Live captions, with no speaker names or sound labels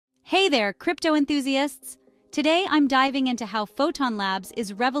Hey there, crypto enthusiasts! Today I'm diving into how Photon Labs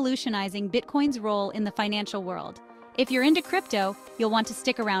is revolutionizing Bitcoin's role in the financial world. If you're into crypto, you'll want to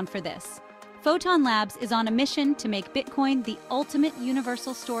stick around for this. Photon Labs is on a mission to make Bitcoin the ultimate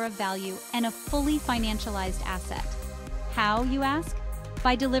universal store of value and a fully financialized asset. How, you ask?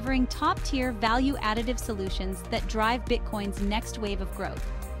 By delivering top-tier value additive solutions that drive Bitcoin's next wave of growth.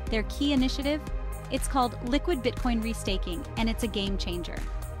 Their key initiative? It's called Liquid Bitcoin Restaking, and it's a game changer.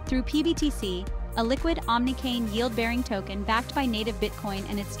 Through PBTC, a liquid omnichain yield-bearing token backed by native Bitcoin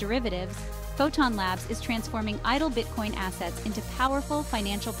and its derivatives, Photon Labs is transforming idle Bitcoin assets into powerful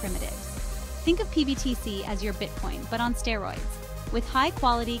financial primitives. Think of PBTC as your Bitcoin, but on steroids. With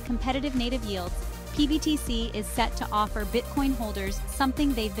high-quality, competitive native yields, PBTC is set to offer Bitcoin holders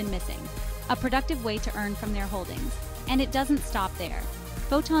something they've been missing, a productive way to earn from their holdings. And it doesn't stop there.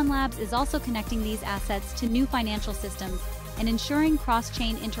 Photon Labs is also connecting these assets to new financial systems and ensuring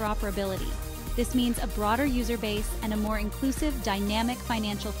cross-chain interoperability. This means a broader user base and a more inclusive, dynamic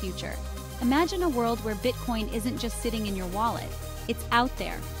financial future. Imagine a world where Bitcoin isn't just sitting in your wallet. It's out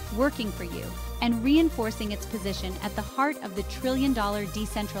there, working for you, and reinforcing its position at the heart of the trillion-dollar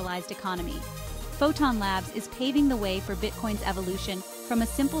decentralized economy. Photon Labs is paving the way for Bitcoin's evolution from a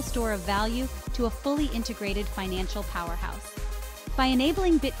simple store of value to a fully integrated financial powerhouse. By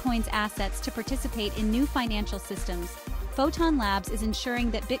enabling Bitcoin's assets to participate in new financial systems, Photon Labs is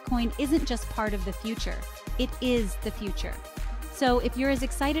ensuring that Bitcoin isn't just part of the future, it is the future. So if you're as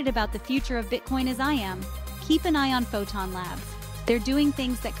excited about the future of Bitcoin as I am, keep an eye on Photon Labs. They're doing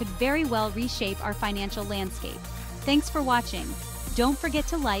things that could very well reshape our financial landscape. Thanks for watching. Don't forget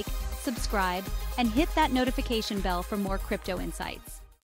to like, subscribe, and hit that notification bell for more crypto insights.